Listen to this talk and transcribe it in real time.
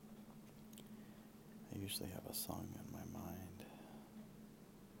usually have a song in my mind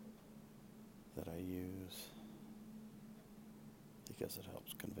that I use because it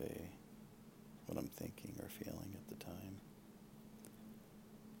helps convey what I'm thinking or feeling at the time.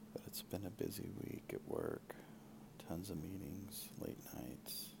 But it's been a busy week at work, tons of meetings, late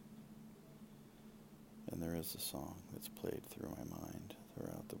nights, and there is a song that's played through my mind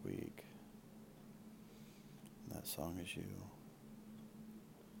throughout the week. And that song is you.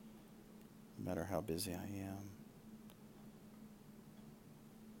 No matter how busy I am,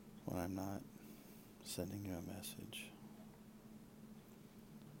 when I'm not sending you a message,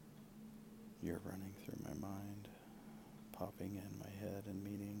 you're running through my mind, popping in my head in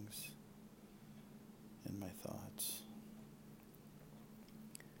meetings, in my thoughts.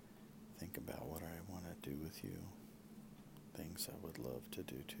 Think about what I want to do with you, things I would love to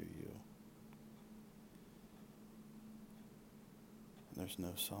do to you. And there's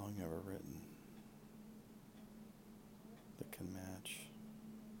no song ever written that can match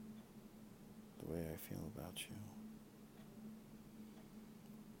the way I feel about you.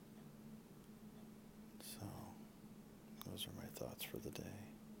 So, those are my thoughts for the day.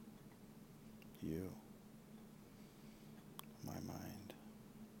 You, my mind,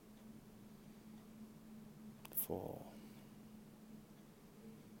 full.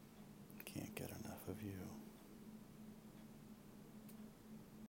 Can't get enough of you.